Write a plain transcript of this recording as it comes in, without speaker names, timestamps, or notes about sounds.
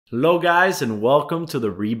Hello, guys, and welcome to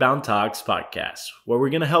the Rebound Talks podcast, where we're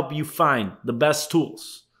going to help you find the best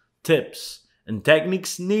tools, tips, and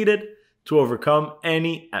techniques needed to overcome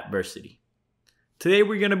any adversity. Today,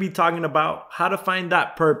 we're going to be talking about how to find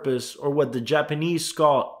that purpose, or what the Japanese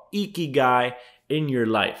call Ikigai, in your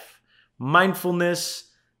life,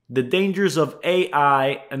 mindfulness, the dangers of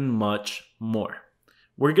AI, and much more.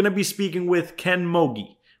 We're going to be speaking with Ken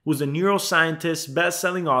Mogi, who's a neuroscientist,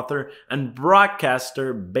 best-selling author, and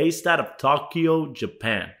broadcaster based out of Tokyo,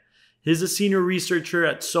 Japan. He's a senior researcher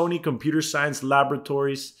at Sony Computer Science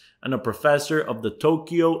Laboratories and a professor of the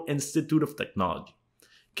Tokyo Institute of Technology.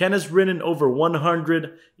 Ken has written over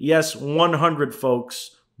 100, yes, 100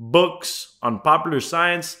 folks, books on popular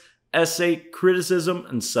science, essay, criticism,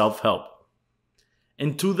 and self-help.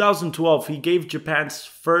 In 2012, he gave Japan's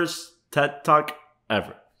first TED Talk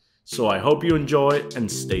ever. So I hope you enjoy and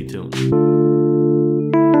stay tuned.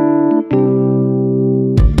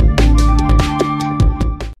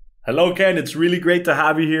 Hello, Ken. It's really great to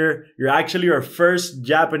have you here. You're actually our first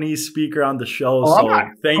Japanese speaker on the show.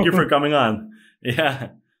 So thank you for coming on. Yeah.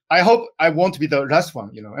 I hope I won't be the last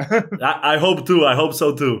one, I hope too. I hope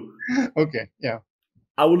so too. Okay. Yeah.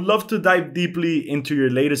 I would love to dive deeply into your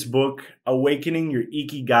latest book, Awakening Your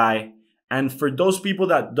Ikigai. And for those people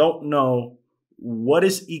that don't know, what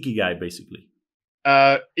is Ikigai basically?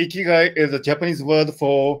 Ikigai is a Japanese word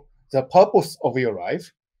for the purpose of your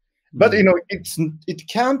life, but it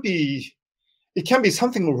can be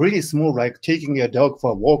something really small, like taking your dog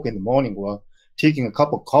for a walk in the morning, or taking a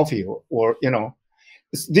cup of coffee, or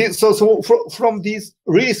from these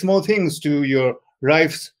really small things to your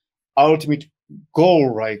life's ultimate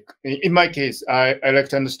goal. Like in my case, I like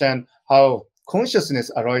to understand how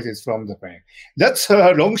consciousness arises from the brain. That's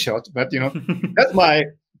a long shot, but that's my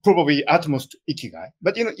probably utmost ikigai.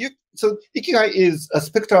 But so ikigai is a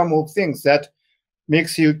spectrum of things that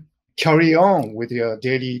makes you carry on with your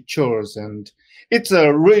daily chores, and it's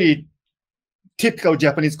a really typical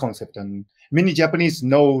Japanese concept, and many Japanese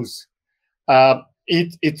knows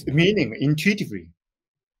its meaning intuitively.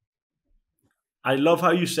 I love how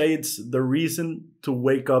you say it's the reason to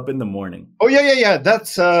wake up in the morning. Oh, yeah.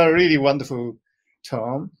 That's a really wonderful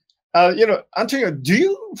term. Antonio, do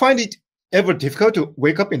you find it ever difficult to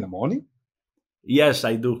wake up in the morning? Yes,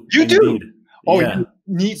 I do. You Indeed. do? Oh, yeah. You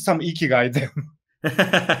need some ikigai then.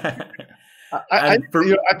 I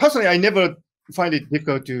personally, I never find it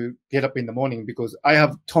difficult to get up in the morning because I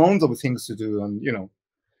have tons of things to do. And,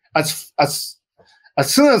 as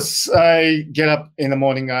soon as I get up in the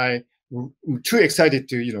morning, I'm too excited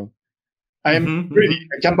to, I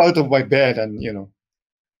jump out of my bed and,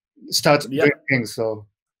 start doing things. So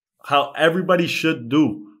how everybody should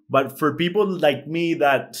do. But for people like me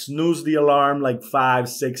that snooze the alarm like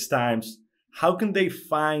 5-6 times, how can they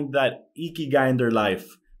find that ikigai in their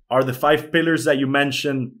life? Are the 5 pillars that you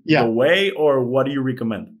mentioned the way, or what do you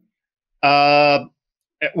recommend? One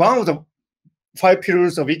of the 5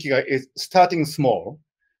 pillars of ikigai is starting small.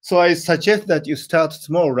 So I suggest that you start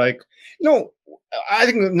small. Like, I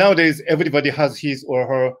think nowadays everybody has his or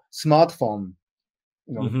her smartphone,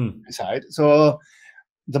 beside. So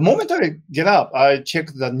the moment I get up, I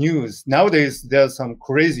check the news. Nowadays, there's some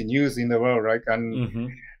crazy news in the world, right?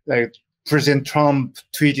 And like President Trump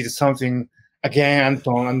tweeted something again,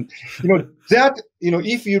 and that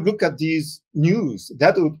if you look at these news,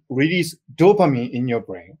 that would release dopamine in your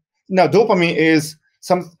brain. Now, dopamine is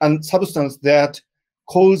some substance that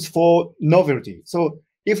calls for novelty. So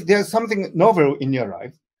if there's something novel in your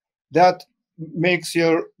life, that makes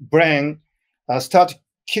your brain start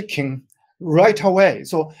kicking right away.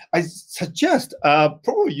 So I suggest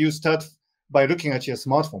probably you start by looking at your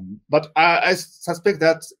smartphone. But I suspect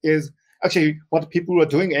that is actually what people are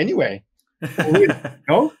doing anyway.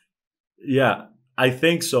 No? Yeah, I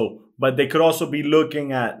think so. But they could also be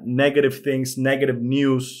looking at negative things, negative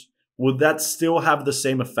news. Would that still have the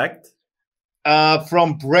same effect?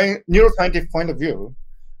 From brain neuroscientific point of view,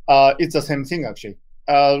 it's the same thing actually.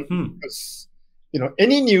 Because,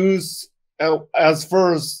 any news, as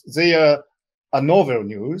far as they are a novel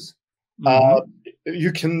news,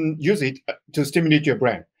 you can use it to stimulate your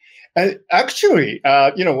brain. And actually,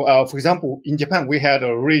 for example, in Japan, we had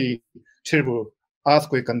a really terrible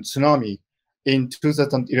earthquake and tsunami in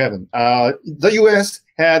 2011. The US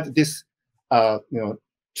had this,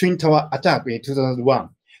 Twin Tower attack in 2001.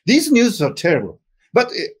 These news are terrible,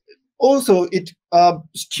 but also it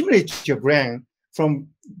stimulates your brain from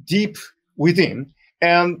deep within,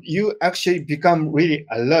 and you actually become really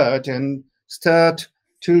alert and start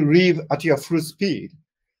to live at your full speed.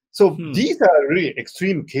 So these are really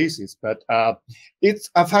extreme cases, but it's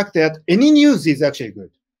a fact that any news is actually good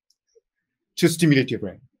to stimulate your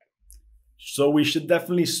brain. So we should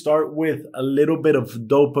definitely start with a little bit of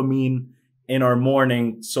dopamine in our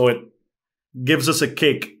morning so it gives us a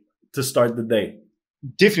kick to start the day.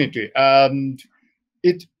 Definitely.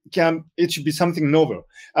 It should be something novel.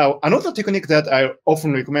 Another technique that I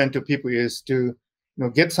often recommend to people is to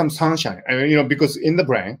get some sunshine. Because in the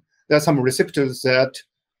brain there are some receptors that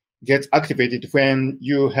get activated when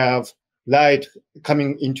you have light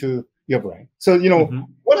coming into your brain. So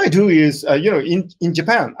what I do is in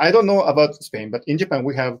Japan, I don't know about Spain, but in Japan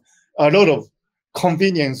we have a lot of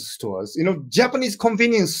convenience stores. Japanese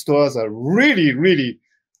convenience stores are really, really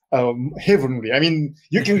heavenly. I mean,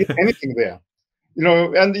 you can get anything there.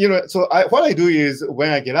 So what I do is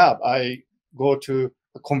when I get up, I go to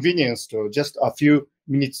a convenience store just a few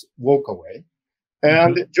minutes walk away.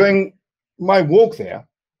 And during my walk there,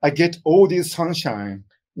 I get all this sunshine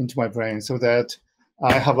into my brain so that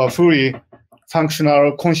I have a fully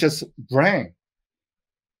functional, conscious brain.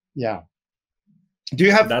 Yeah. Do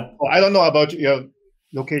you have that? I don't know about your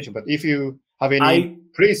location, but if you have any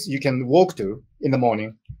place you can walk to in the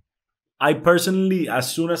morning. I personally,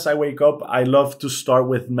 as soon as I wake up, I love to start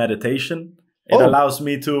with meditation. It allows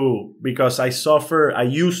me to, because I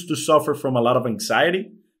used to suffer from a lot of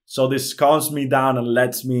anxiety. So this calms me down and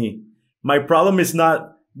lets me, my problem is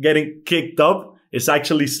not getting kicked up, it's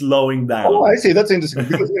actually slowing down. Oh, I see. That's interesting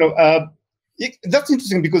because, that's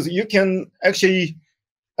interesting because you can actually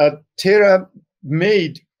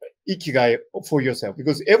tailor-made Ikigai for yourself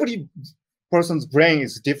because every person's brain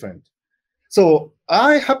is different. So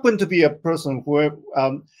I happen to be a person who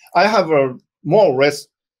I have a more or less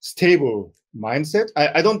stable mindset.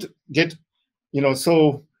 I don't get,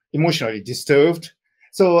 so emotionally disturbed.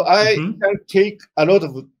 So I can take a lot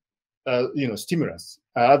of, stimulus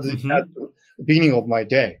at the beginning of my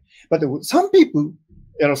day. But some people,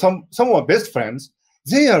 some of my best friends,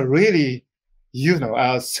 they are really,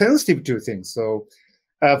 sensitive to things. So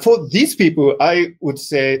for these people, I would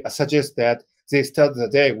suggest that they start the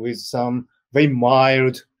day with some very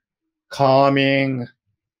mild, calming,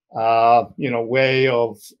 way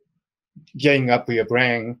of getting up your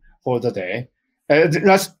brain for the day.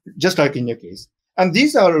 That's just like in your case. And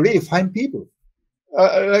these are really fine people,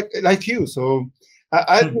 like you. So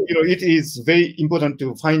I think, it is very important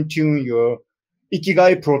to fine tune your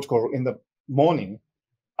Ikigai protocol in the morning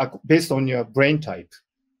based on your brain type.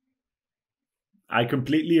 I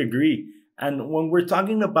completely agree. And when we're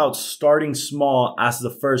talking about starting small as the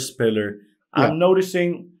first pillar, I'm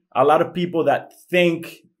noticing a lot of people that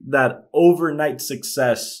think that overnight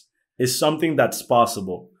success is something that's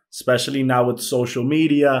possible, especially now with social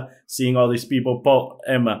media, seeing all these people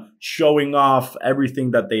showing off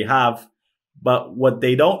everything that they have. But what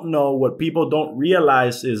they don't know, what people don't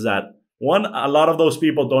realize is that, one, a lot of those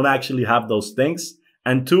people don't actually have those things.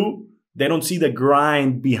 And two, they don't see the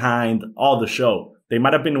grind behind all the show. They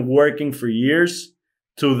might have been working for years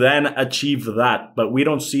to then achieve that, but we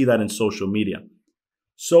don't see that in social media.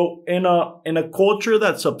 So in a culture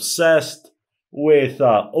that's obsessed with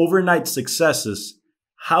overnight successes,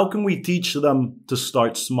 how can we teach them to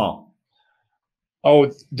start small?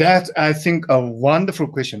 Oh, that's, I think, a wonderful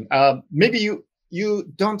question. Maybe you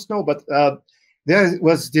don't know, but there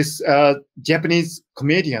was this Japanese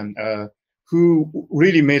comedian who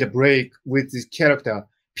really made a break with this character,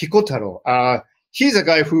 Pikotaro. He's a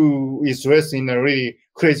guy who is dressed in a really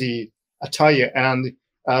crazy attire and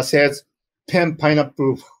says, pen,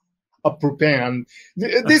 pineapple, apple pen. And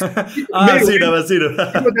this I've seen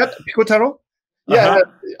that Pikotaro? Yeah,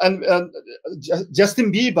 and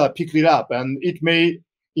Justin Bieber picked it up, and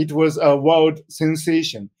it was a world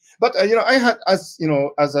sensation. But I had, as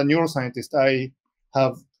a neuroscientist, I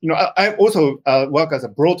have, I also work as a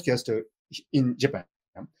broadcaster in Japan.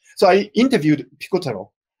 So I interviewed Pikotaro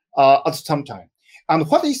at some time, and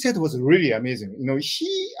what he said was really amazing.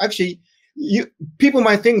 He actually, people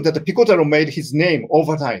might think that Pikotaro made his name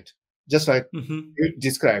overnight, just like you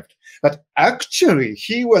described, but actually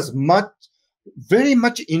he was very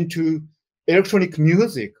much into electronic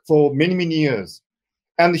music for many, many years.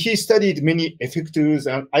 And he studied many effectors,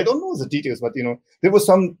 and I don't know the details, but there were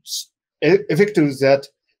some effectors that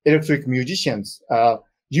electric musicians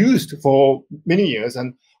used for many years.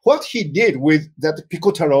 And what he did with that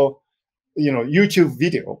Pikotaro, YouTube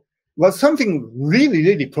video was something really,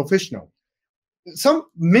 really professional.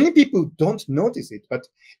 Many people don't notice it, but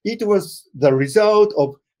it was the result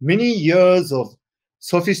of many years of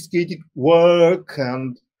sophisticated work,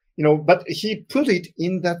 and but he put it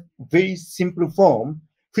in that very simple form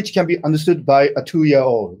which can be understood by a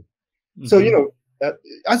 2-year-old. So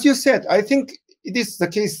as you said, I think it is the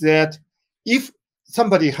case that if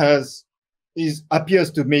somebody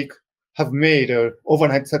appears to have made an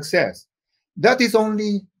overnight success, that is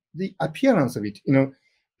only the appearance of it.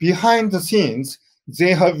 Behind the scenes,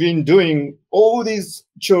 they have been doing all these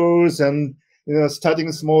chores and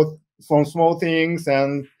starting from small things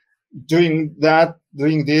and doing that,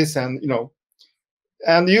 doing this, and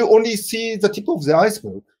you only see the tip of the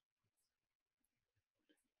iceberg.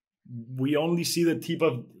 We only see the tip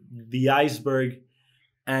of the iceberg,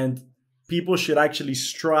 and people should actually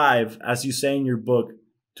strive, as you say in your book,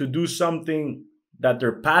 to do something that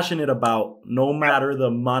they're passionate about, no matter the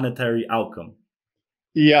monetary outcome.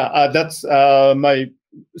 Yeah, that's my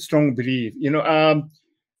strong belief.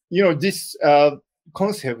 This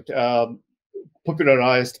concept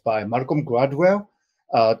popularized by Malcolm Gladwell,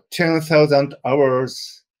 10,000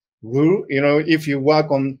 hours rule. If you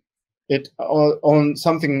work on it on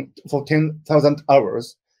something for 10,000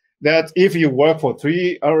 hours, that if you work for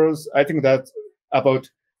 3 hours, I think that's about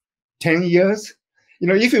 10 years.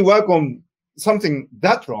 If you work on something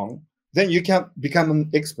that long, then you can become an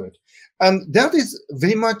expert. And that is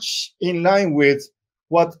very much in line with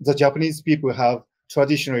what the Japanese people have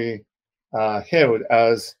traditionally held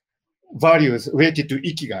as values related to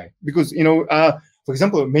Ikigai. Because, for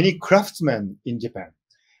example, many craftsmen in Japan,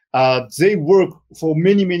 they work for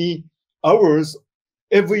many, many hours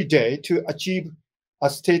every day to achieve a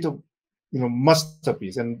state of,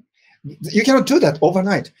 masterpiece. And you cannot do that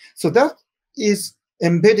overnight. So that is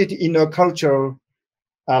embedded in a cultural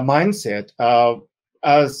mindset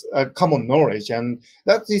as a common knowledge. And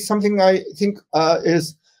that is something I think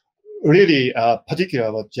is really particular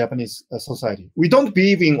about Japanese society. We don't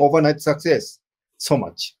believe in overnight success so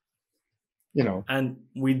much, And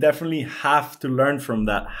we definitely have to learn from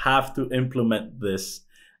that, have to implement this.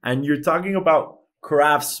 And you're talking about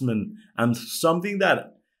craftsmen, and something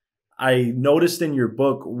that I noticed in your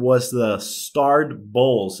book was the starred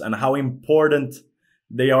bowls and how important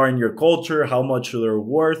they are in your culture, how much they're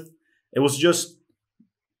worth. It was just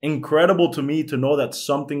incredible to me to know that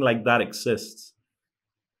something like that exists.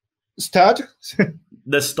 Start?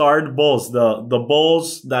 The starred bowls, the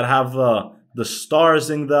bowls that have the stars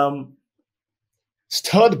in them.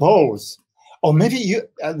 Starred bowls. Or maybe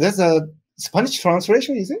there's a Spanish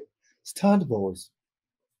translation, is it? Starred bowls.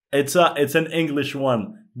 It's an English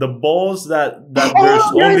one. The bowls that there's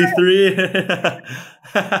only three.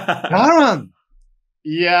 Darn.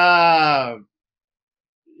 Yeah,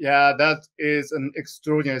 that is an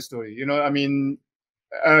extraordinary story.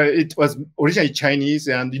 It was originally Chinese,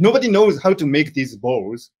 and nobody knows how to make these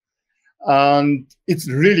bowls, and it's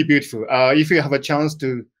really beautiful. If you have a chance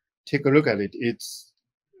to take a look at it, it's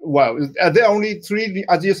wow. There are only three,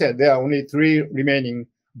 as you said, there are only three remaining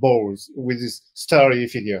bowls with this starry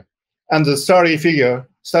figure, and the starry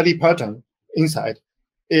pattern inside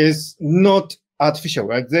is not artificial,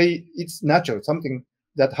 right? It's natural, something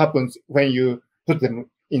that happens when you put them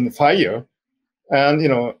in fire,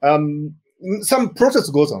 and some process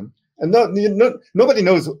goes on, and nobody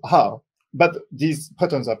knows how, but these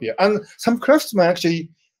patterns appear. And some craftsmen actually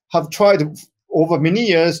have tried over many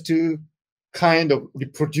years to kind of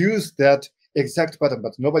reproduce that exact pattern,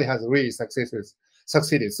 but nobody has really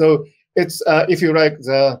succeeded. So it's, if you like,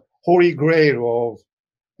 the holy grail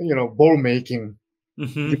of bowl making.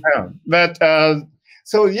 Mm-hmm. Japan. But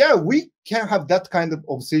so yeah, we can have that kind of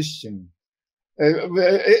obsession.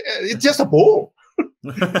 It's just a bowl.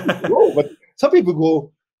 But some people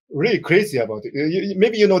go really crazy about it.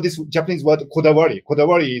 Maybe you know this Japanese word kodawari.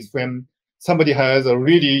 Kodawari is when somebody has a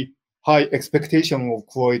really high expectation of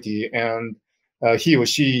quality, and he or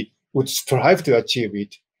she would strive to achieve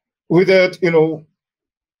it without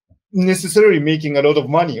necessarily making a lot of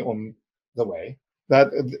money on the way.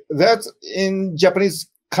 That's in Japanese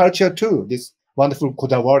culture too. This wonderful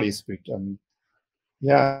kodawari spirit, and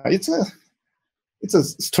yeah, it's a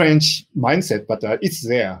strange mindset, but it's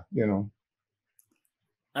there.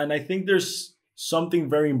 And I think there's something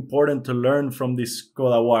very important to learn from this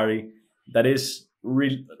kodawari, that is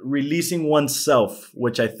releasing oneself,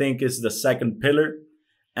 which I think is the second pillar.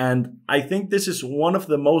 And I think this is one of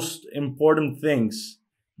the most important things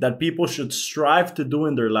that people should strive to do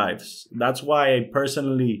in their lives. That's why I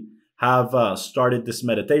personally have started this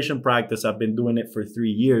meditation practice. I've been doing it for 3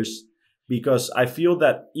 years because I feel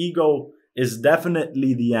that ego is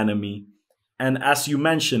definitely the enemy. And as you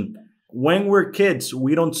mentioned, when we're kids,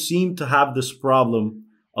 we don't seem to have this problem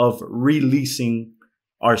of releasing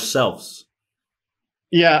ourselves.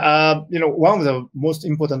 Yeah, one of the most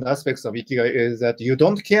important aspects of Ikigai is that you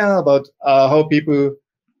don't care about how people,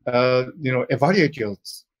 evaluate you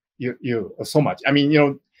so much. I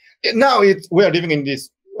mean, now we are living in this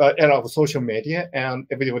era of social media, and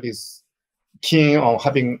everybody's keen on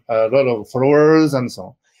having a lot of followers and so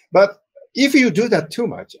on. But if you do that too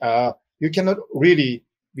much, you cannot really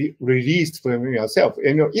be released from yourself.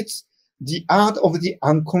 It's the art of the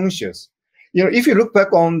unconscious. If you look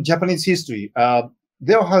back on Japanese history,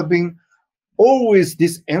 there have been always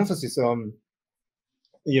this emphasis on,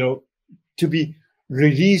 to be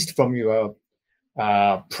released from your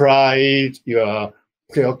pride, your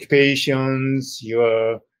preoccupations,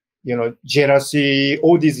 your, jealousy,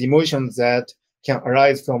 all these emotions that can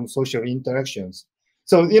arise from social interactions.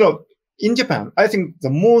 So, in Japan, I think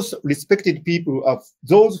the most respected people are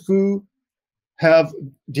those who have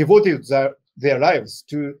devoted their lives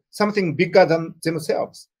to something bigger than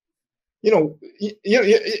themselves.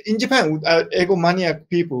 In Japan, egomaniac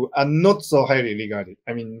people are not so highly regarded.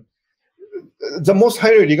 I mean, the most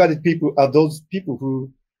highly regarded people are those people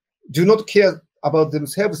who do not care about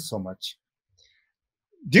themselves so much.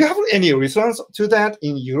 Do you have any response to that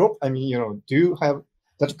in Europe? I mean, do you have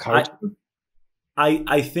that culture?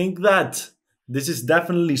 I think that this is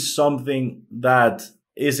definitely something that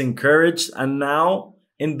is encouraged, and now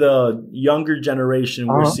in the younger generation,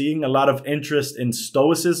 we're seeing a lot of interest in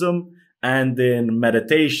stoicism and in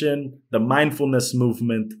meditation, the mindfulness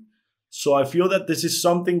movement. So I feel that this is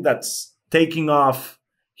something that's taking off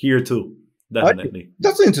here too, definitely.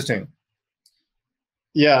 That's interesting.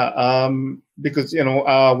 Yeah, because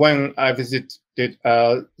when I visited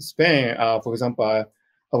Spain, for example, I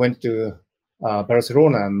went to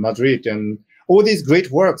Barcelona and Madrid, and all these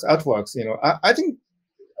great artworks. I think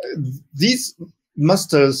these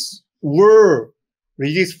masters were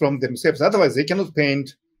released from themselves. Otherwise, they cannot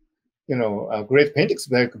paint, great paintings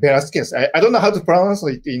like Velázquez. I don't know how to pronounce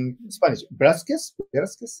it in Spanish. Velázquez.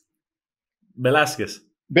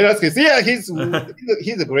 Yeah, he's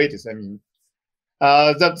the greatest. I mean.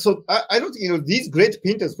 So I don't think, these great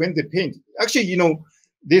painters, when they paint, actually,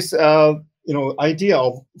 this idea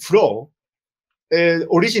of flow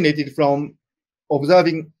originated from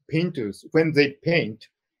observing painters. When they paint,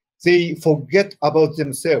 they forget about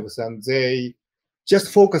themselves and they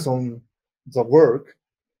just focus on the work.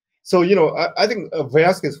 So I think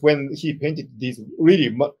Velázquez, when he painted these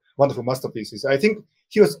really wonderful masterpieces, I think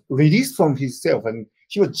he was released from himself and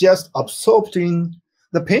he was just absorbed in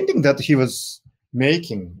the painting that he was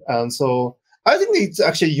making. And so I think it's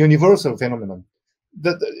actually a universal phenomenon.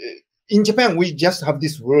 That in Japan, we just have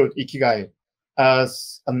this word ikigai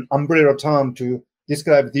as an umbrella term to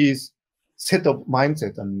describe these set of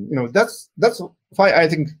mindset. And that's why I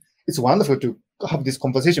think it's wonderful to have this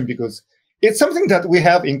conversation, because it's something that we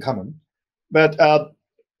have in common, but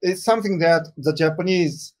it's something that the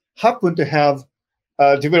Japanese happen to have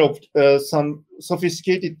developed some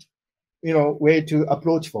sophisticated way to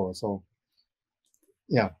approach for. So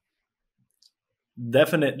yeah,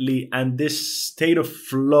 definitely. And this state of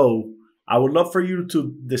flow, I would love for you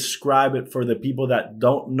to describe it for the people that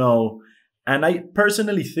don't know. And I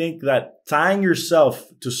personally think that tying yourself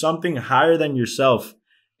to something higher than yourself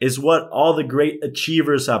is what all the great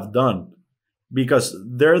achievers have done, because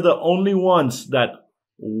they're the only ones that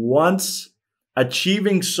once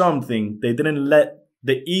achieving something, they didn't let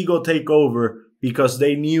the ego take over, because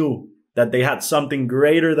they knew that they had something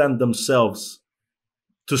greater than themselves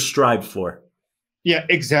to strive for. Yeah,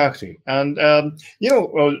 exactly. And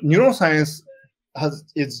neuroscience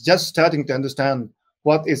is just starting to understand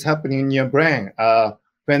what is happening in your brain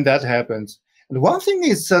when that happens. And one thing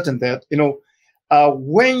is certain, that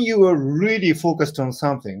when you are really focused on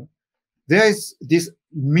something, there is this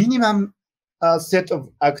minimum set of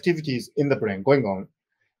activities in the brain going on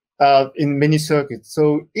in many circuits.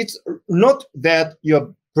 So it's not that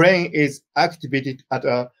your brain is activated at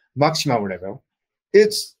a maximal level.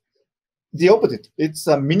 It's the opposite. It's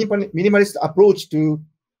a minimalist approach to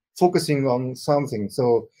focusing on something.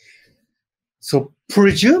 So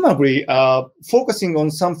presumably, focusing on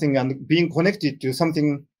something and being connected to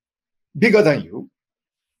something bigger than you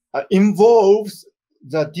involves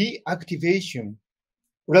the deactivation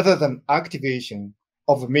rather than activation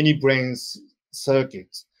of many brain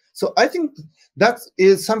circuits. So I think that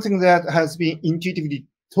is something that has been intuitively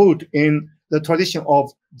taught in the tradition of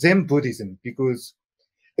Zen Buddhism, because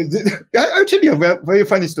I'll tell you a very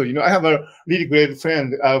funny story. I have a really great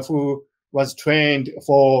friend who was trained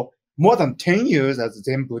for more than 10 years as a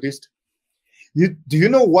Zen Buddhist. Do you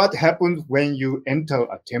know what happens when you enter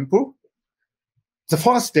a temple? The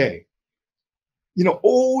first day,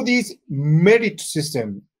 all these merit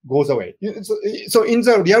system goes away. So in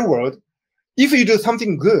the real world, if you do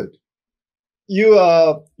something good, you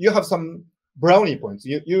have some brownie points.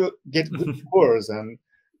 You get good scores and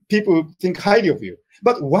people think highly of you.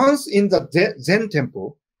 But once in the Zen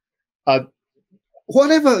temple,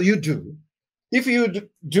 whatever you do, if you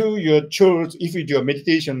do your chores, if you do your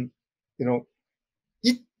meditation,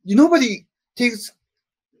 it nobody takes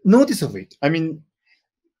notice of it. I mean,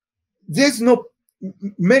 there's no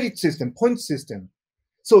merit system, point system.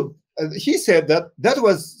 So he said that that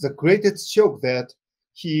was the greatest shock that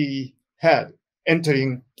he had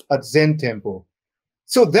entering a Zen temple.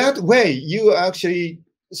 So that way, you actually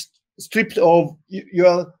stripped of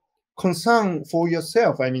your concern for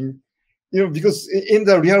yourself. I mean, because in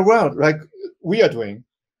the real world, like we are doing,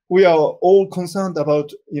 we are all concerned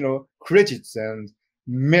about, credits and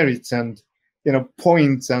merits and,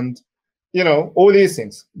 points and, all these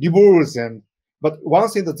things, rewards. But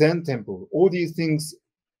once in the Zen temple, all these things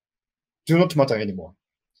do not matter anymore.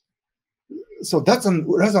 So that's a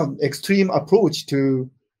rather extreme approach to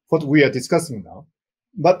what we are discussing now.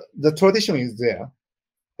 But the tradition is there.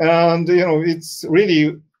 And, it's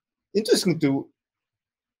really interesting to,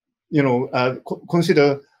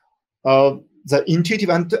 consider the intuitive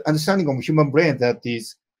understanding of human brain that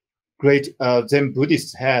these great Zen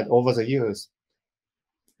Buddhists had over the years.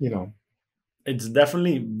 It's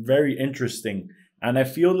definitely very interesting. And I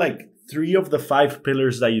feel like 3 of the 5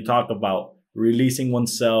 pillars that you talk about, releasing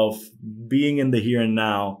oneself, being in the here and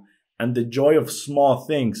now, and the joy of small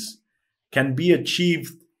things, can be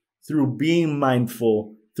achieved through being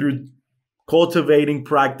mindful, through cultivating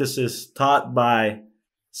practices taught by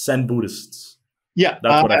Zen Buddhists. Yeah,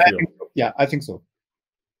 that's what I feel. I think so.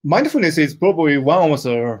 Mindfulness is probably one of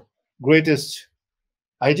the greatest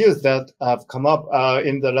ideas that have come up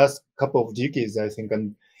in the last couple of decades, I think.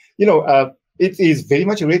 And, it is very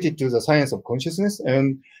much related to the science of consciousness.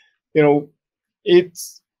 And,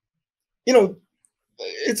 it's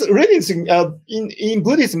really interesting. In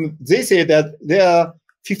Buddhism, they say that there are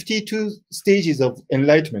 52 stages of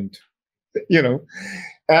enlightenment,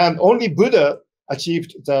 and only Buddha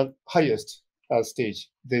achieved the highest stage,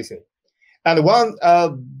 they say. And one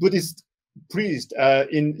Buddhist priest,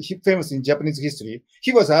 famous in Japanese history,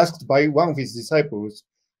 he was asked by one of his disciples,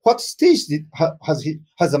 what stage has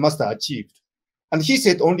the master achieved? And he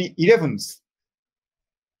said only 11th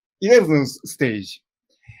stage.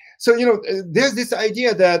 So, there's this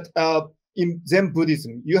idea that in Zen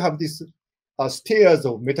Buddhism, you have this stairs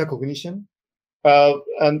of metacognition.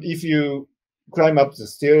 And if you climb up the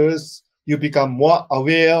stairs, you become more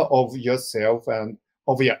aware of yourself and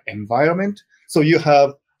of your environment. So you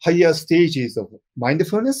have higher stages of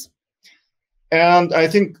mindfulness. And I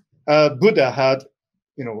think Buddha had,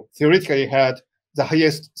 theoretically had the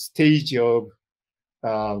highest stage of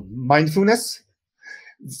mindfulness,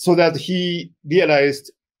 so that he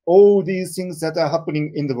realized all these things that are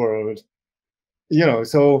happening in the world.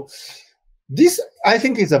 So this, I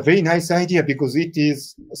think, is a very nice idea because it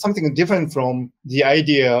is something different from the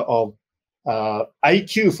idea of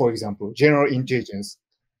IQ, for example, general intelligence.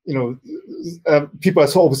 People are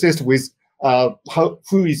so obsessed with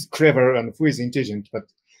who is clever and who is intelligent,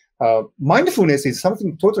 but mindfulness is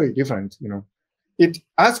something totally different. It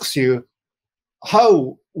asks you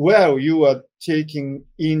how well you are taking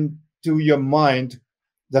into your mind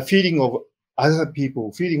the feeling of other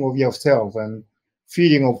people, feeling of yourself, and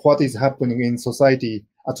feeling of what is happening in society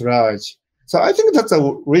at large. So I think that's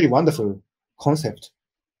a really wonderful concept.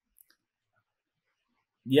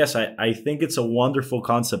 Yes, I think it's a wonderful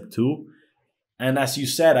concept too. And as you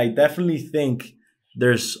said, I definitely think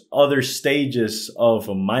there's other stages of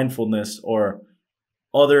mindfulness or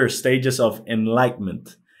other stages of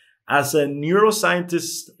enlightenment. As a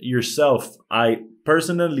neuroscientist yourself, I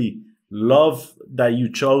personally love that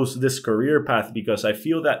you chose this career path because I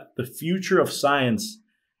feel that the future of science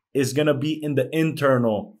is going to be in the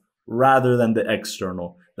internal rather than the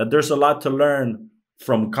external. That there's a lot to learn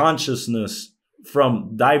from consciousness,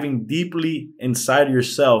 from diving deeply inside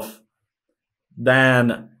yourself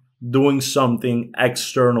than doing something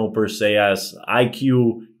external per se as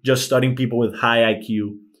IQ, just studying people with high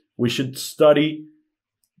IQ. We should study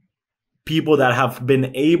people that have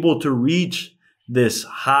been able to reach this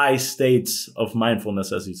high states of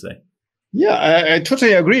mindfulness, as you say. Yeah, I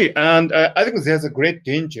totally agree. And I think there's a great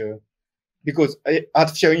danger because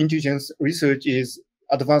artificial intelligence research is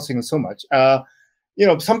advancing so much.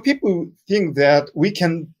 Some people think that we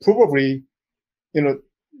can probably,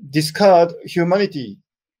 discard humanity,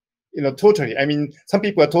 totally. I mean, some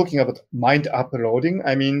people are talking about mind uploading.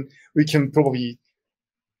 I mean, we can probably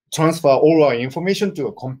transfer all our information to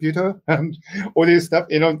a computer and all this stuff,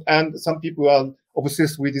 and some people are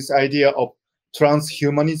obsessed with this idea of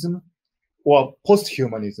transhumanism or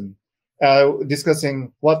posthumanism,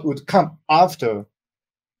 discussing what would come after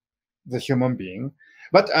the human being.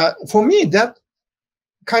 But for me, that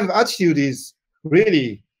kind of attitude is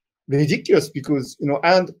really ridiculous because,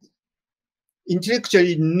 and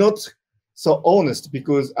intellectually not so honest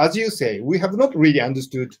because, as you say, we have not really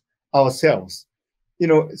understood ourselves.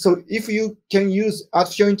 So if you can use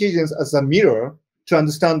artificial intelligence as a mirror to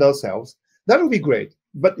understand ourselves, that would be great.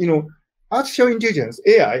 But artificial intelligence,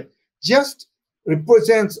 AI, just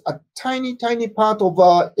represents a tiny, tiny part of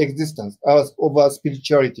our existence, of our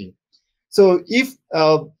spirituality. So if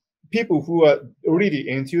people who are really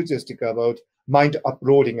enthusiastic about mind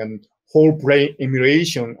uploading and whole brain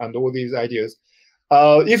emulation and all these ideas,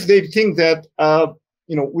 if they think that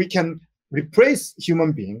we can replace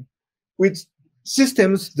human being with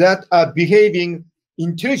systems that are behaving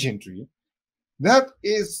intelligently, that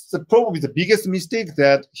is probably the biggest mistake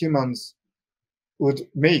that humans would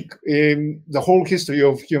make in the whole history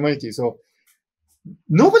of humanity. So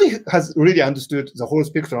nobody has really understood the whole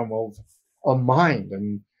spectrum of mind,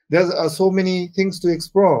 and there are so many things to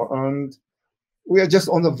explore, and we are just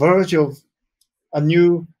on the verge of a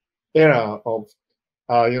new era of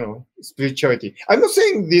spirituality. I'm not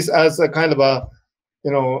saying this as a kind of a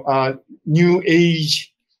new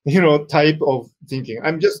age type of thinking.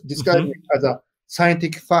 I'm just describing it as a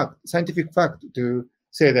scientific fact to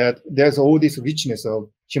say that there's all this richness of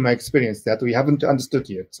human experience that we haven't understood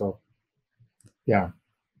yet. So yeah,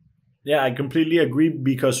 I completely agree,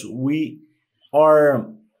 because we are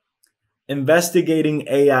investigating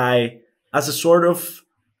AI as a sort of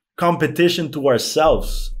competition to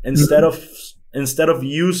ourselves, instead of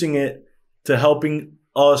using it to helping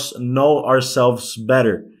us know ourselves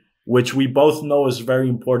better, which we both know is very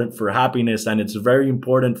important for happiness, and it's very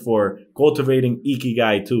important for cultivating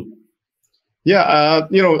ikigai too. Yeah,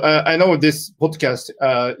 I know this podcast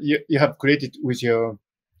you have created with your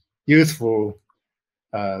youthful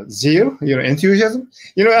zeal, enthusiasm,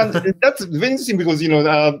 and that's very interesting because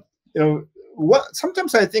what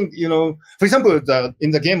sometimes I think, for example,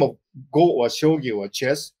 in the game of Go or Shogi or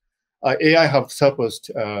chess, AI have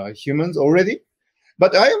surpassed humans already.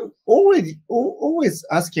 But I am always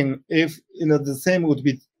asking if the same would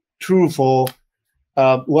be true for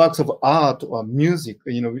works of art or music.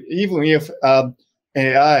 Even if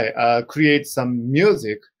AI creates some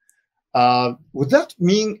music, would that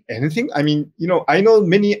mean anything? I mean, I know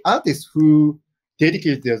many artists who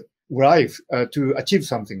dedicate their life to achieve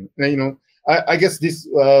something. I guess this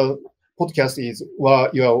podcast is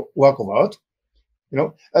your work of art.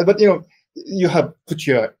 But you have put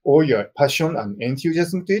all your passion and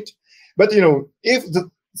enthusiasm to it. But if the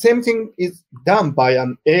same thing is done by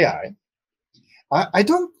an AI, I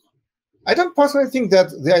don't personally think that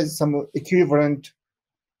there is some equivalent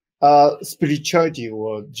spirituality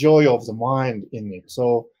or joy of the mind in it.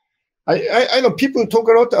 So I know people talk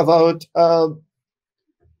a lot about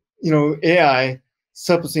AI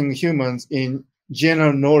surpassing humans in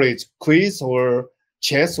general knowledge quiz or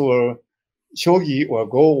chess or shogi or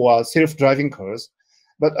go or self-driving cars,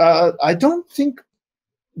 but I don't think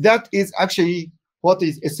that is actually what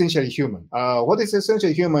is essentially human. What is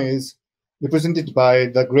essentially human is represented by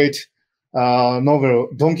the great novel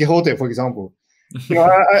Don Quixote, for example.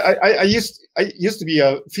 I used to be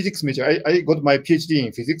a physics major. I got my PhD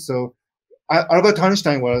in physics, so Albert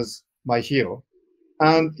Einstein was my hero,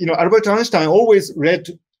 and Albert Einstein always read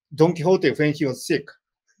Don Quixote when he was sick.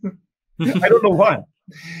 I don't know why.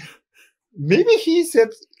 Maybe he said,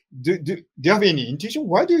 do you have any intuition?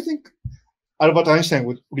 Why do you think Albert Einstein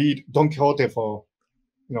would read Don Quixote for,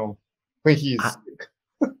 when he is sick?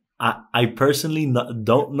 I personally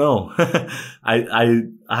don't know. I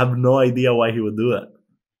have no idea why he would do that.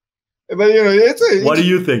 But what do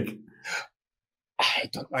you think?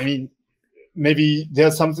 I mean, maybe there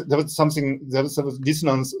was some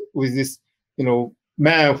dissonance with this,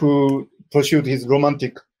 man who pursued his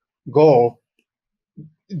romantic goal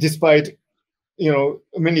despite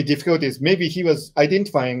many difficulties. Maybe he was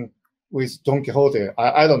identifying with Don Quixote.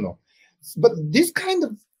 I don't know. But this kind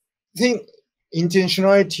of thing,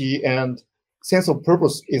 intentionality and sense of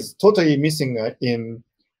purpose, is totally missing in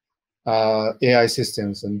AI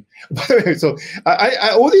systems. And by the way, so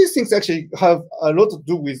all these things actually have a lot to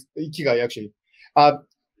do with Ikigai, actually.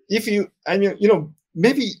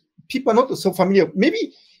 Maybe people are not so familiar.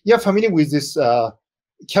 Maybe you're familiar with this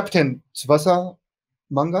Captain Tsubasa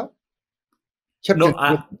manga? Captain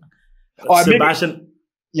Sebastian.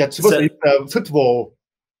 Tsubasa is a football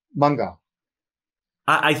manga.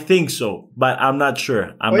 I think so, but I'm not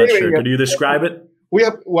sure. Not sure. Could you describe it?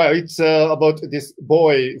 It's about this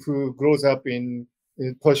boy who grows up in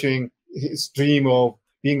pursuing his dream of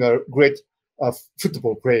being a great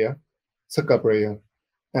football player, soccer player,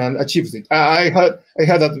 and achieves it. I heard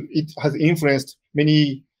that it has influenced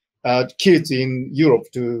many kids in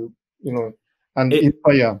Europe to, and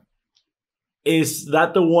inspire. Is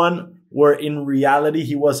that the one where in reality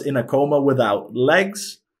he was in a coma without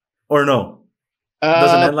legs, or no?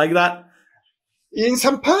 Doesn't Uh, end like that. in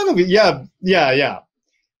some part of it, yeah, yeah, yeah.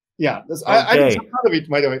 Yeah, I think some Okay. part of it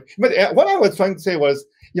might have. But what I was trying to say was,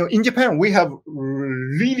 in Japan we have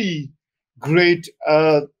really great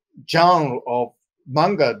genre of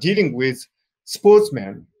manga dealing with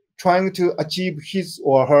sportsmen trying to achieve his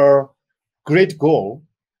or her great goal,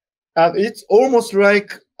 and it's almost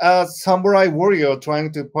like a samurai warrior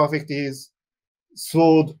trying to perfect his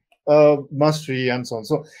sword mastery and so on.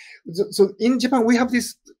 So in Japan we have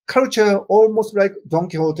this culture almost like Don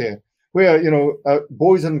Quixote, where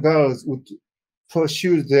boys and girls would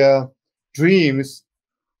pursue their dreams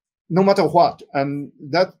no matter what, and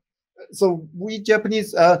that. So we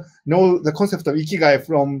Japanese know the concept of ikigai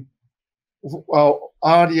from our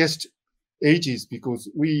earliest ages because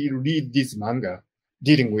we read this manga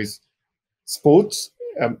dealing with sports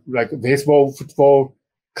like baseball, football,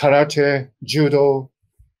 karate, judo.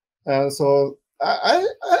 So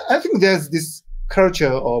I think there's this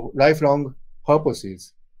culture of lifelong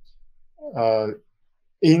purposes uh,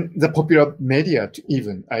 in the popular media,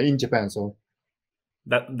 even in Japan. So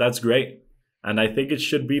That's great. And I think it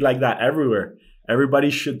should be like that everywhere. Everybody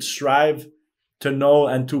should strive to know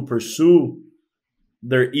and to pursue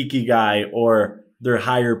their ikigai or their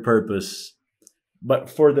higher purpose. But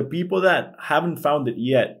for the people that haven't found it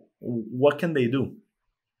yet, what can they do?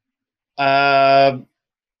 uh,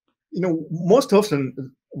 most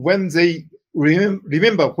often when they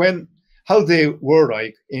remember how they were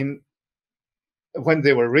like in when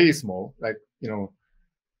they were really small, like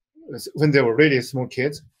when they were really small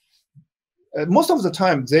kids, most of the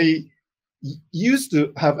time they used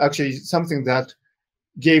to have actually something that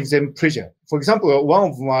gave them pleasure. For example, one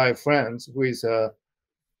of my friends who is a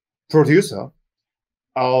producer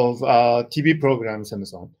of TV programs and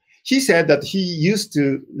so on, he said that he used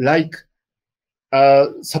to like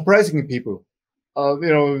surprising people.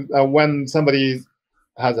 When somebody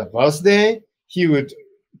has a birthday, he would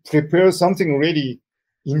prepare something really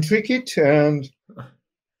intricate and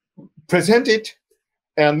present it,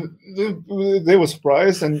 and they were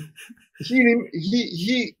surprised. And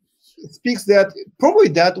he speaks that probably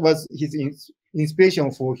that was his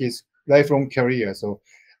inspiration for his lifelong career. So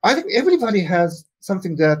I think everybody has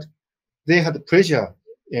something that they had pleasure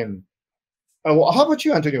in. How about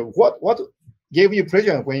you, Antonio? What gave you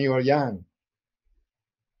pleasure when you were young?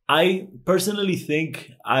 I personally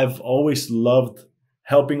think I've always loved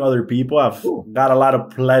helping other people. I've Ooh, got a lot of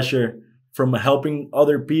pleasure from helping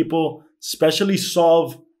other people, especially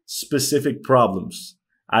solve specific problems.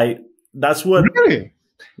 I that's what really?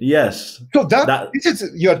 yes. So That this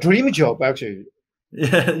is your dream job, actually.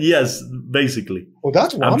 yes, basically. Oh,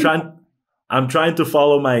 that's I'm wonderful. trying I'm trying to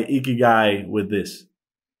follow my ikigai with this.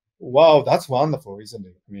 Wow, that's wonderful, isn't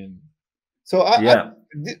it? I mean, so Yeah.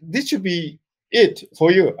 this should be it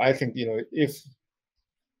for you. I think if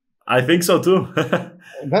I think so too.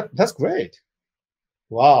 that's great.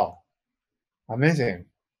 Wow, amazing.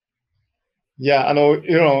 Yeah, I know.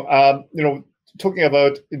 Talking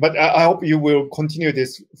about, but I hope you will continue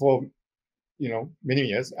this for many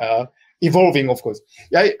years, evolving, of course.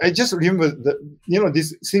 Yeah, I just remember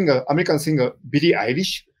this singer, American singer Billie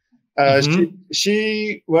Eilish. hmm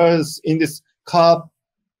She was in this carpool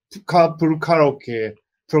karaoke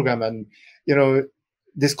program, and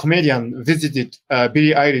this comedian visited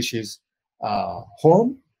Billie Eilish's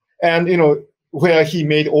home, and where she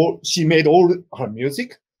made all her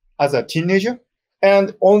music as a teenager,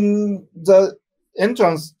 and on the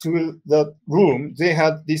entrance to the room they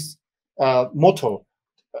had this motto,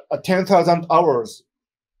 10,000 hours,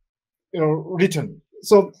 written.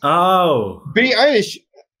 So Oh. Billie Eilish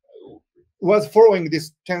was following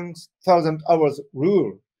this 10,000 hours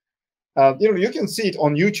rule. You can see it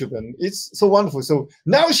on YouTube, and it's so wonderful. So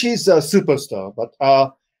now she's a superstar, but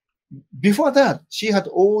before that, she had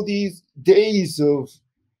all these days of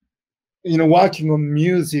working on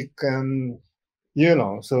music, and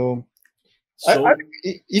So I So think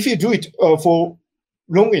if you do it for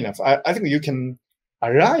long enough, I think you can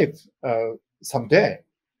arrive someday.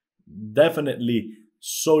 definitely.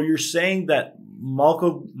 So you're saying that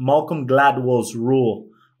Malcolm Gladwell's rule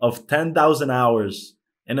of 10,000 hours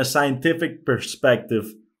in a scientific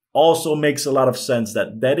perspective also makes a lot of sense,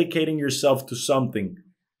 that dedicating yourself to something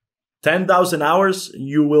 10,000 hours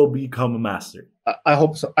you will become a master. I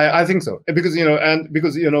hope so. I think so, because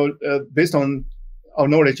based on our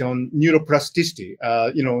knowledge on neuroplasticity,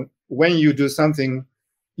 when you do something,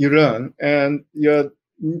 you learn, and your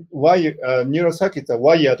neurocircuits are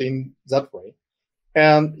wired in that way,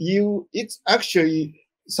 and it's actually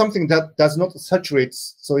something that does not saturate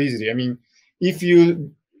so easily. I mean, if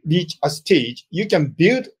you reach a stage, you can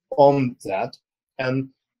build on that, and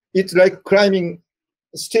it's like climbing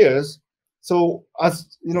stairs. So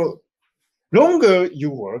as you know, longer you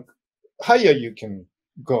work, higher you can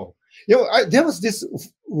go. There was this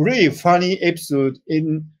really funny episode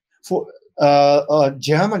in for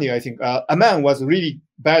Germany. I think a man was really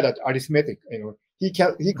bad at arithmetic. He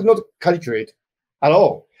could not calculate at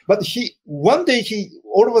all. But one day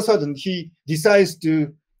all of a sudden he decides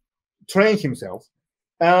to train himself,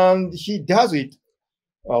 and he does it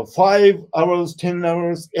 5 hours, 10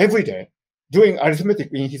 hours every day, doing arithmetic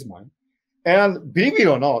in his mind. And believe it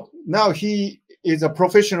or not, now he is a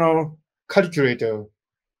professional calculator,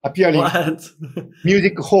 appearing in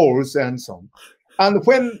music halls and so on. And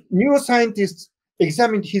when neuroscientists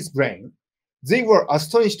examined his brain, they were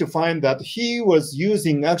astonished to find that he was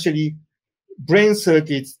using actually brain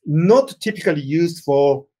circuits not typically used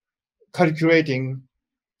for calculation.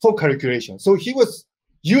 So he was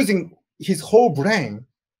using his whole brain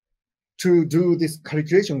to do this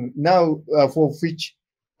calculation now, for which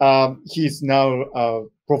he is now a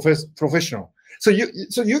professional. So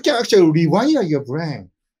you can actually rewire your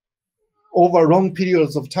brain over long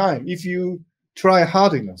periods of time if you try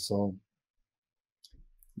hard enough. So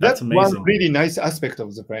that's amazing. one really nice aspect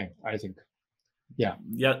of the brain, I think. Yeah.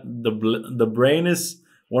 The brain is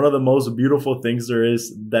one of the most beautiful things there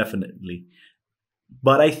is, definitely.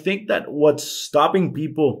 But I think that what's stopping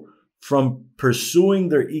people from pursuing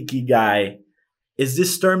their ikigai is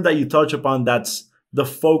this term that you touch upon, that's the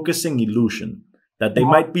focusing illusion, that they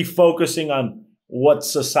might be focusing on what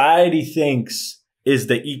society thinks is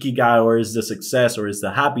the ikigai or is the success or is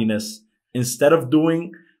the happiness, instead of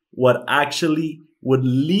doing what actually would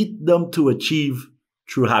lead them to achieve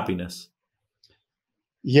true happiness.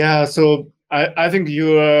 Yeah, so I think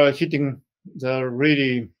you are hitting the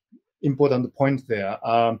really important point there.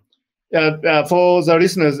 For the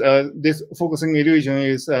listeners, this focusing illusion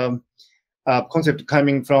is a concept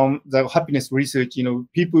coming from the happiness research.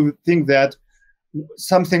 People think that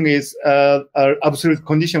something is an absolute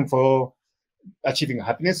condition for achieving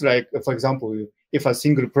happiness. Like, for example, if a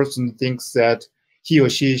single person thinks that he or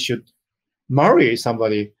she should marry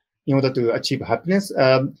somebody in order to achieve happiness,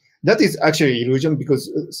 that is actually illusion,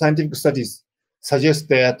 because scientific studies suggest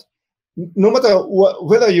that no matter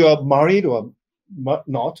whether you are married or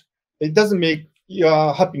not, it doesn't make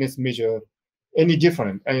your happiness measure any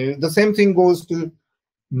different. And the same thing goes to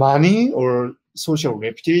money or social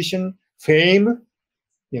reputation, fame,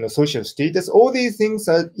 social status. All these things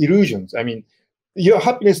are illusions. I mean, your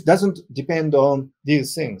happiness doesn't depend on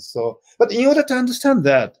these things. So, but in order to understand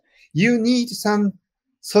that, you need some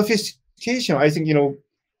sophistication. I think,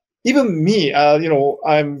 even me,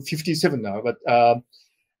 I'm 57 now, but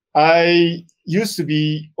I used to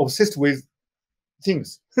be obsessed with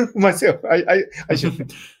things myself. I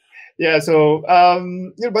should. Yeah. So,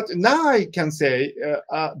 but now I can say,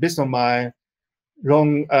 based on my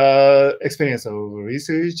long experience of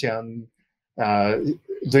research and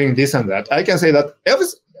doing this and that, I can say that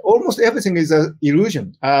almost everything is an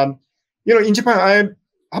illusion. In Japan, I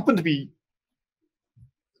happen to be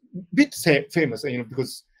a bit famous,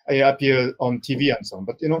 because I appear on TV and so on.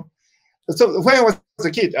 But so when I was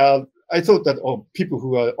a kid, I thought that people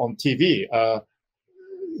who are on TV are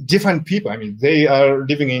different people. I mean, they are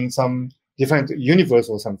living in some different universe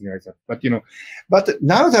or something like that. But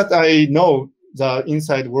now that I know the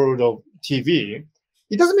inside world of TV,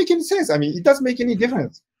 it doesn't make any sense. I mean, it doesn't make any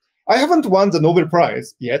difference. I haven't won the Nobel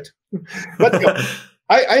Prize yet, but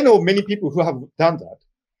I know many people who have done that.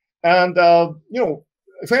 And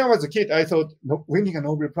when I was a kid, I thought, winning a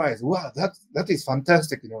Nobel Prize, wow, that is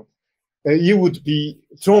fantastic. You would be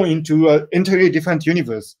thrown into an entirely different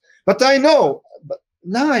universe. But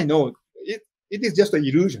now I know it is just an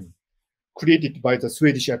illusion created by the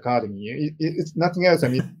Swedish Academy. It's nothing else. I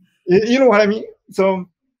mean, you know what I mean? So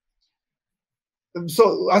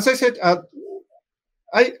as I said,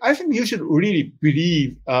 I think you should really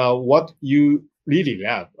believe what you really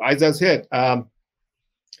love. As I said,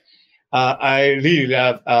 I really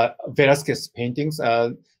love Velázquez paintings.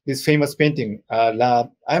 This famous painting,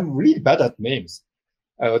 I'm really bad at names.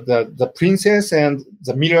 The princess and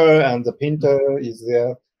the mirror and the painter is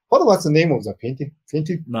there. What was the name of the painting?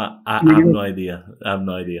 No, I have no idea.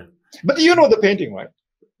 But you know the painting, right?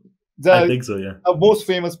 I think so, yeah. Most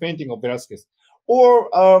famous painting of Velázquez. Or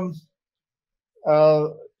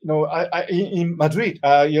in Madrid,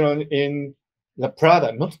 in La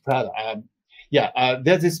Prada, not Prada.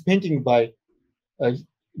 There's this painting by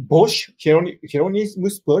Bosch,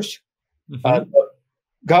 Hieronymus Bosch,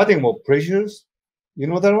 Garden of Pleasures. You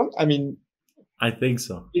know that one? I mean, I think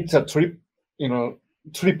so. It's a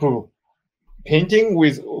triple painting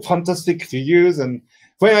with fantastic figures. And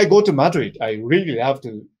when I go to Madrid, I really have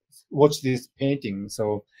to watch this painting.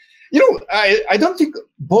 So, I don't think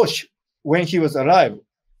Bosch, when he was alive,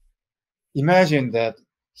 imagined that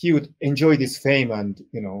he would enjoy this fame and,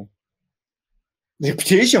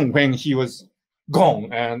 reputation when he was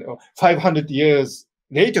gone. And 500 years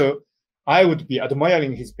later, I would be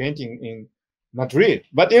admiring his painting in Madrid.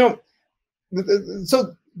 But,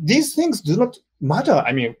 so these things do not matter.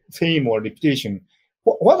 I mean, fame or reputation.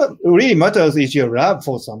 What really matters is your love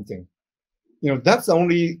for something. That's the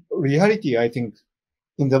only reality, I think,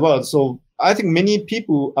 in the world. So I think many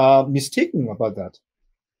people are mistaken about that.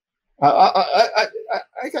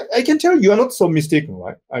 I can tell you are not so mistaken,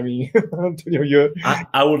 right? I mean,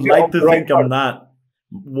 I would like to think I'm not.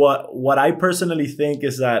 What I personally think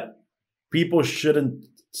is that people shouldn't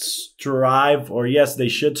strive, or yes, they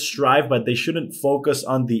should strive, but they shouldn't focus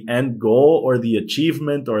on the end goal or the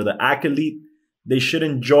achievement or the accolade. They should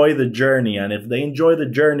enjoy the journey. And if they enjoy the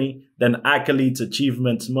journey, then accolades,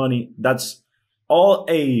 achievements, money, that's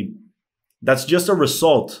just a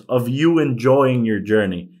result of you enjoying your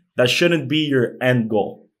journey. That shouldn't be your end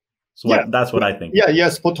goal. So that's what I think. Yeah,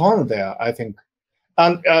 spot on there, I think.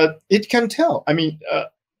 And it can tell. I mean,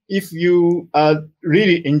 if you are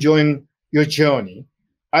really enjoying your journey,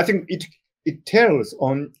 I think it tells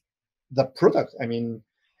on the product. I mean,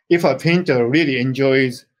 if a painter really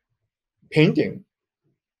enjoys painting,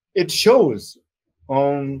 it shows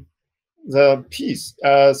on the piece.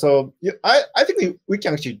 So I think we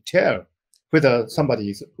can actually tell whether somebody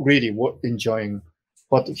is really enjoying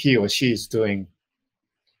what he or she is doing.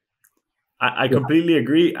 I completely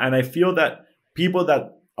agree. And I feel that people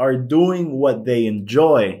that are doing what they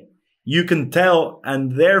enjoy, you can tell.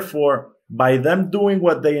 And therefore, by them doing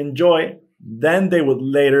what they enjoy, then they would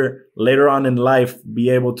later on in life be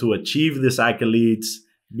able to achieve these accolades,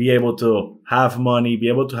 be able to have money, be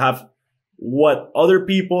able to have what other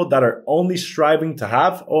people that are only striving to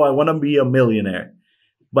have. Oh, I want to be a millionaire.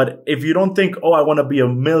 But if you don't think, oh, I want to be a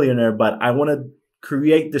millionaire, but I want to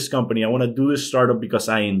create this company, I want to do this startup because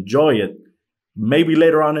I enjoy it. Maybe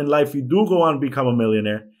later on in life, you do go on and become a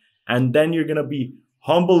millionaire. And then you're going to be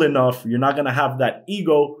humble enough. You're not going to have that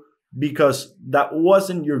ego because that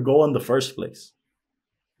wasn't your goal in the first place.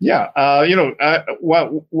 Yeah. I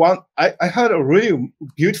heard a really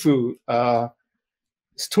beautiful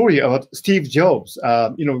story about Steve Jobs.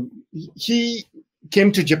 He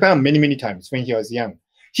came to Japan many, many times when he was young.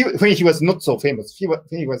 When he was not so famous, he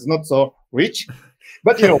was not so rich.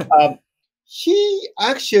 But, he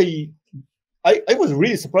actually, I was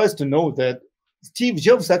really surprised to know that Steve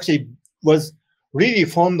Jobs actually was really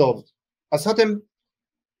fond of a certain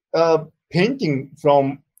painting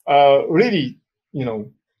from really,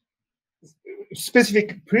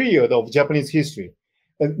 specific period of Japanese history.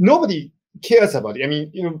 Nobody cares about it. I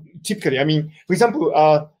mean, typically, for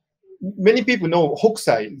example, many people know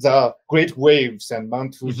Hokusai, the Great Waves and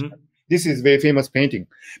Mount Fuji. Mm-hmm. This is a very famous painting.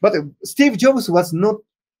 But Steve Jobs was not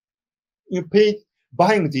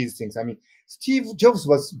buying these things. I mean, Steve Jobs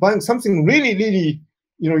was buying something really, really,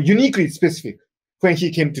 uniquely specific when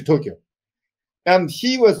he came to Tokyo. And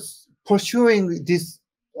he was pursuing this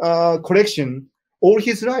collection all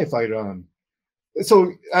his life, I learned.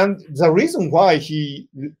 So, and the reason why he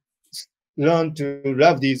learned to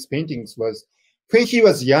love these paintings was when he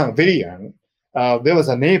was young, very young, there was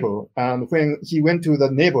a neighbor, and when he went to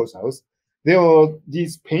the neighbor's house, there were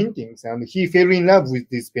these paintings, and he fell in love with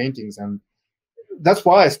these paintings. And that's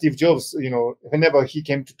why Steve Jobs, whenever he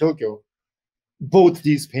came to Tokyo, bought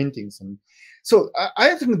these paintings. And so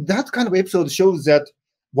I think that kind of episode shows that,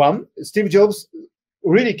 one, Steve Jobs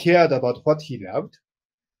really cared about what he loved.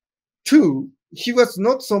 Two, he was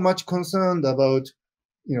not so much concerned about,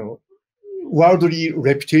 worldly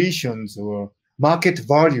reputations or market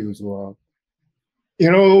values or,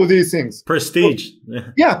 all these things. Prestige.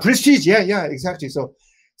 So, prestige. Yeah, exactly. So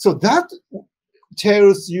that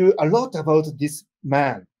tells you a lot about this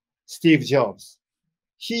man, Steve Jobs.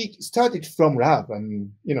 He started from love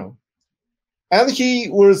and, and he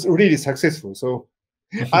was really successful. So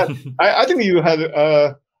I think you had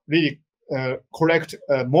a really correct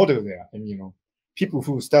model there. And, people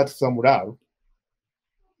who start from love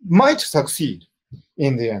might succeed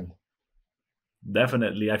in the end.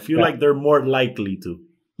 Definitely. I feel like they're more likely to.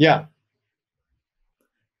 Yeah.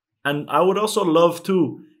 And I would also love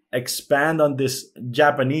to expand on this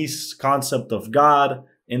Japanese concept of God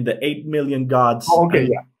in the 8 million gods. Oh, okay,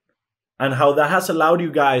 and how that has allowed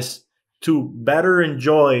you guys to better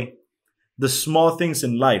enjoy the small things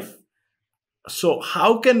in life. So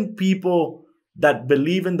how can people that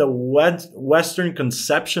believe in the Western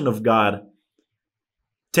conception of God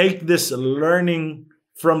take this learning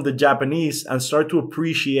from the Japanese and start to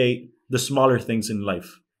appreciate the smaller things in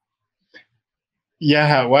life?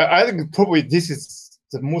 Yeah, well, I think probably this is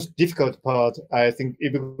the most difficult part. I think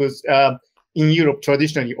because in Europe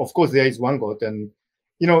traditionally, of course, there is one God, and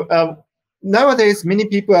nowadays many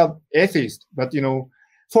people are atheists. But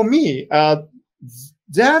for me,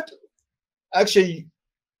 that actually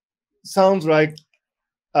sounds like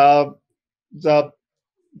the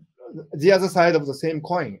the other side of the same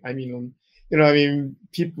coin. I mean,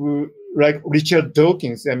 people like Richard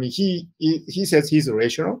Dawkins. I mean, he says he's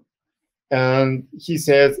rational, and he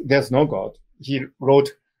says there's no God. He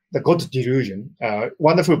wrote The God Delusion,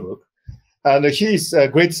 wonderful book, and he's a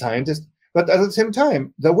great scientist. But at the same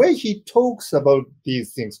time, the way he talks about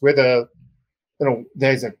these things, whether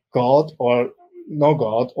there is a God or no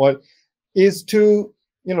God, or is too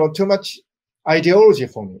much ideology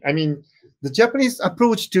for me. I mean, the Japanese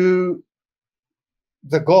approach to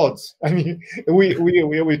the gods. I mean, we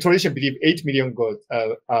traditionally believe 8 million gods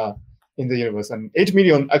in the universe, and 8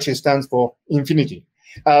 million actually stands for infinity.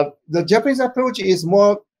 The Japanese approach is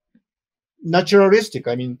more naturalistic.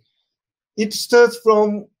 I mean, it starts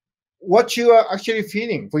from what you are actually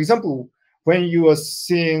feeling. For example, when you are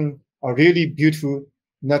seeing a really beautiful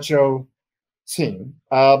natural thing,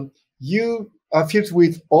 you are filled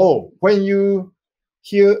with awe. When you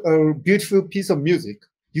hear a beautiful piece of music,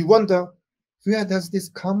 you wonder, where does this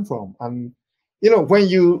come from? And when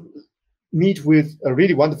you meet with a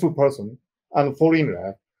really wonderful person and fall in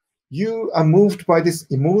love, you are moved by this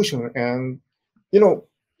emotion, and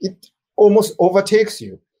it almost overtakes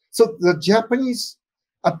you. So the Japanese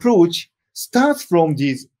approach starts from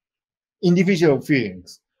these individual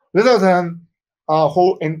feelings rather than a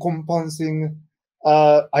whole encompassing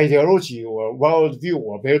ideology or worldview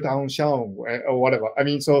or Weltanschauung or whatever. I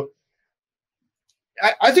mean, so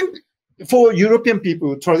I think for European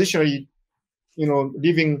people traditionally,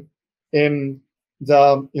 living in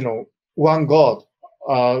the one God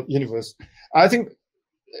universe, I think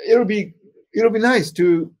it'll be nice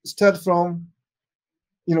to start from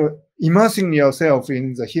immersing yourself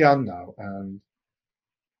in the here and now, and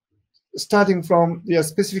starting from your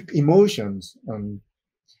specific emotions. And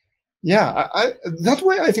yeah, that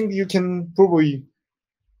way I think you can probably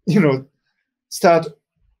start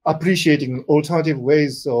appreciating alternative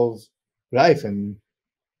ways of life. And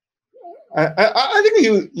I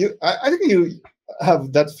think you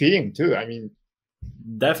have that feeling too. I mean,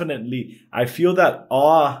 Definitely. I feel that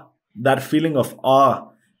awe, that feeling of awe,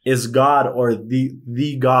 is God or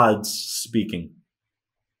the gods speaking.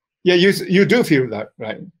 yeah, you do feel that,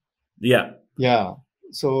 right? Yeah. Yeah.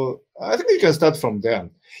 So I think you can start from there.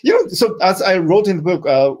 So as I wrote in the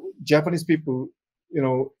book, Japanese people,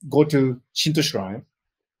 go to Shinto shrine,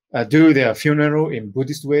 do their funeral in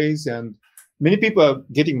Buddhist ways, and many people are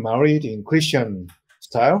getting married in Christian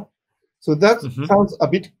style. So that Hmm. sounds a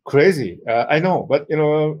bit crazy. I know,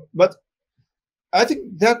 but I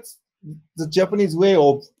think that's the Japanese way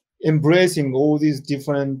of embracing all these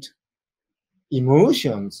different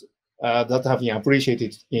emotions that have been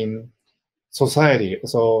appreciated in society.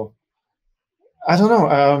 So I don't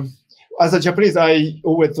know. As a Japanese, I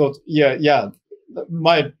always thought, yeah,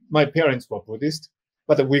 my parents were Buddhist,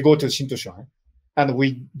 but we go to Shinto shrine, and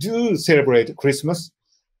we do celebrate Christmas.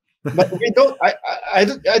 But we don't. I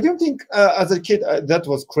don't think as a kid that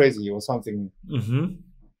was crazy or something. Hmm.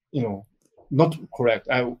 You know, not correct.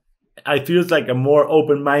 I feel it's like a more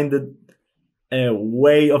open-minded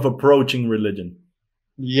way of approaching religion.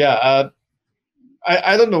 Yeah.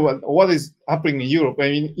 I don't know what is happening in Europe. I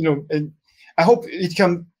mean, and I hope it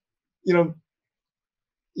can, you know,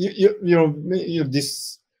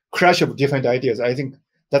 this crash of different ideas. I think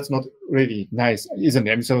that's not really nice, isn't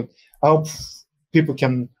it? I mean, so I hope people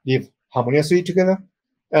can live harmoniously together,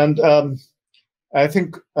 and I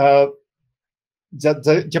think that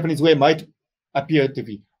the Japanese way might appear to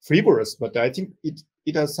be frivolous, but I think it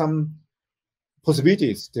has some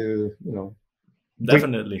possibilities to bring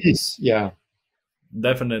Definitely. peace. Yeah.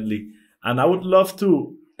 Definitely. And I would love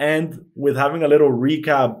to end with having a little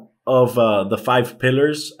recap of the five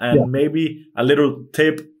pillars Yeah. and maybe a little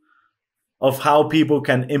tip of how people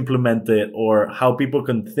can implement it or how people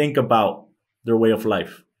can think about their way of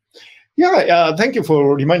life. Yeah, thank you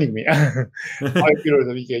for reminding me. 5 pillars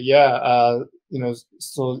of Ikigai. Yeah,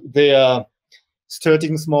 so they are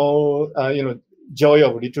starting small, joy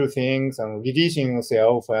of little things and releasing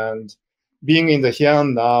yourself and being in the here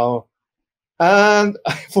and now. And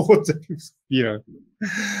I forgot something.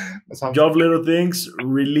 Job little things,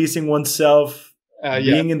 releasing oneself, Yeah,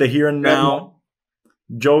 being in the here and and, now,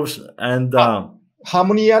 jobs and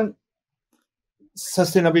harmony and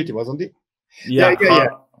sustainability, wasn't it? Yeah, Yeah,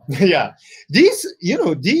 yeah, yeah.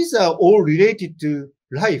 Yeah. These are all related to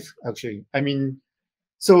life, actually. I mean,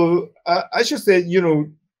 so I should say,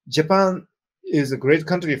 Japan is a great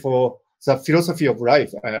country for the philosophy of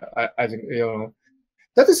life. I think,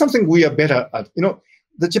 that is something we are better at.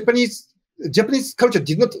 The Japanese culture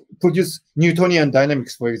did not produce Newtonian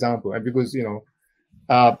dynamics, for example, and because,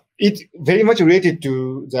 it very much related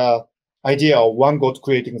to the idea of one God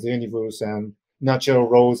creating the universe and natural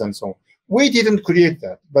laws and so on. We didn't create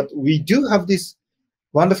that, but we do have this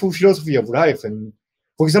wonderful philosophy of life. And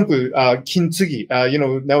for example, kintsugi,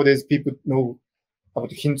 nowadays people know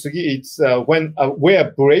about kintsugi. It's when a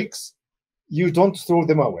wire breaks, you don't throw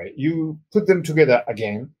them away. You put them together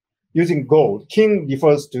again using gold. Kin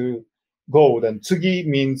refers to gold, and tsugi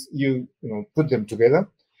means you put them together.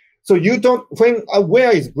 So you don't, when a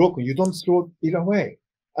wire is broken, you don't throw it away.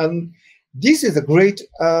 And this is a great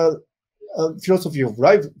philosophy of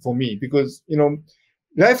life for me because,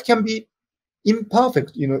 life can be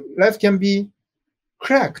imperfect. Life can be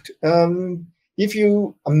cracked. If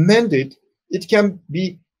you amend it, it can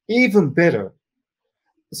be even better.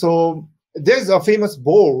 So there's a famous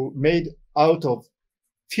bowl made out of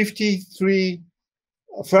 53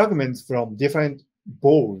 fragments from different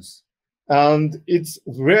bowls, and it's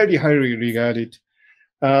very highly regarded.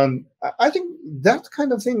 I think that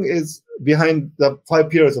kind of thing is behind the 5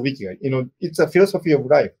 pillars of Ikigai. It's a philosophy of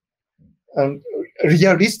life, and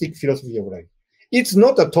realistic philosophy of life. It's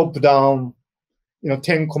not a top-down,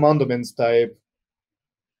 Ten Commandments type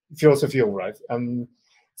philosophy of life.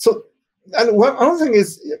 So, and another thing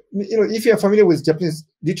is, if you are familiar with Japanese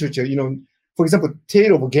literature, for example,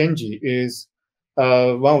 Tale of Genji is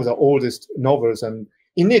one of the oldest novels, and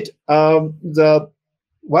in it, the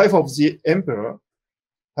wife of the emperor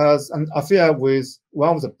has an affair with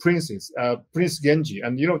one of the princes, Prince Genji,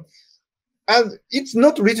 and it's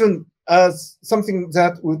not written as something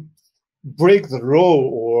that would break the law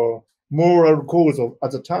or moral codes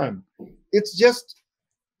at the time. It's just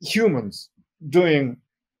humans doing,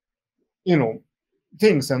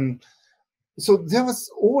 things. And so there was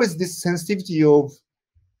always this sensitivity of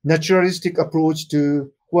naturalistic approach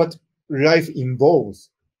to what life involves,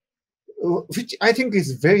 which I think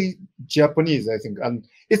is very Japanese, I think. And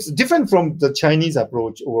it's different from the Chinese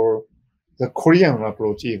approach or the Korean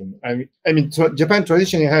approach even. Japan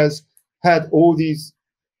traditionally has had all these,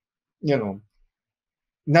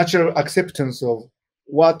 natural acceptance of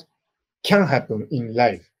what can happen in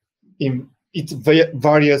life in its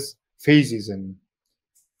various phases. And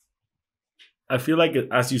I feel like,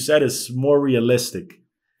 as you said, it's more realistic.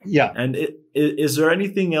 yeah. And is there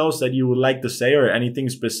anything else that you would like to say, or anything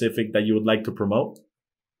specific that you would like to promote?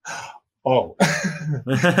 Oh,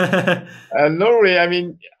 no,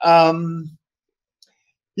 really.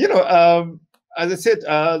 As I said,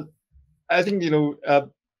 I think,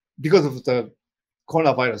 because of the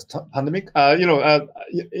coronavirus pandemic,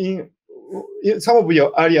 in some of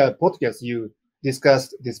your earlier podcasts, you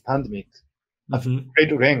discussed this pandemic at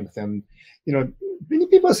great length. And, many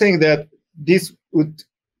people are saying that this would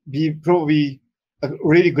be probably a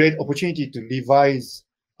really great opportunity to revise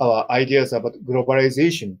our ideas about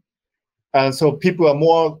globalization. And so people are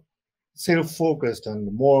more self-focused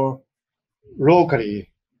and more locally,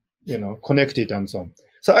 connected and so on.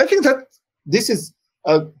 So I think that this is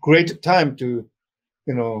a great time to,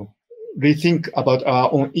 rethink about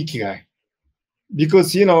our own Ikigai.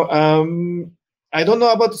 Because, I don't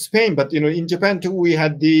know about Spain, but, in Japan too, we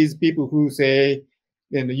had these people who say,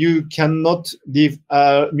 you cannot live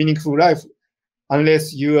a meaningful life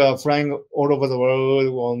unless you are flying all over the world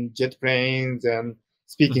on jet planes and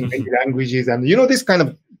speaking many languages and, this kind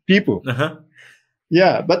of people.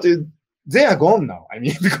 Yeah, but they are gone now.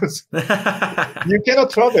 Because you cannot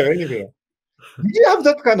travel anywhere. Did you have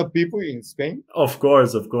that kind of people in Spain? Of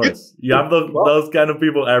course. You have those kind of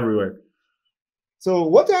people everywhere. So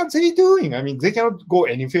what are they doing? They cannot go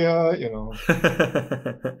anywhere,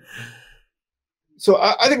 So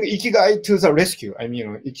I think Ikigai to the rescue.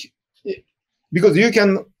 Because you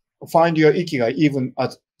can find your Ikigai even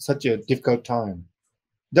at such a difficult time.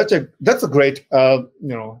 That's a great,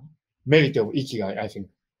 merit of Ikigai, I think.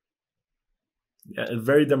 Yeah,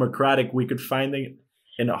 very democratic. We could find it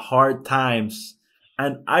in hard times.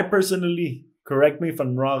 And I personally, correct me if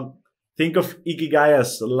I'm wrong, think of Ikigai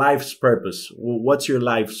as life's purpose. What's your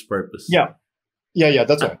life's purpose? Yeah,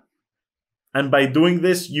 that's right. And by doing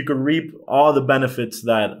this, you can reap all the benefits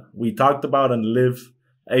that we talked about and live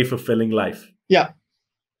a fulfilling life. Yeah,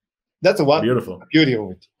 that's one beautiful beauty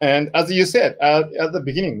of it. And as you said at the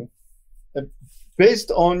beginning,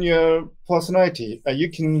 based on your personality,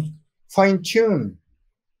 you can fine-tune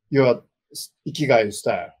your Ikigai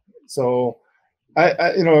style. So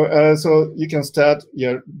So you can start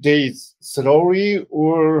your days slowly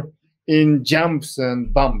or in jumps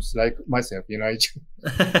and bumps, like myself.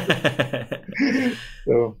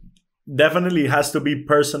 So Definitely has to be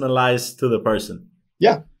personalized to the person.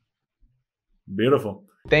 yeah. Beautiful.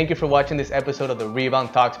 Thank you for watching this episode of the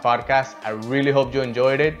Rebound Talks podcast. I really hope you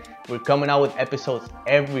enjoyed it. We're coming out with episodes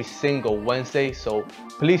every single Wednesday, so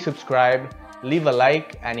please subscribe, leave a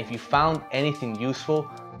like, and if you found anything useful,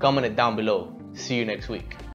 comment it down below. See you next week.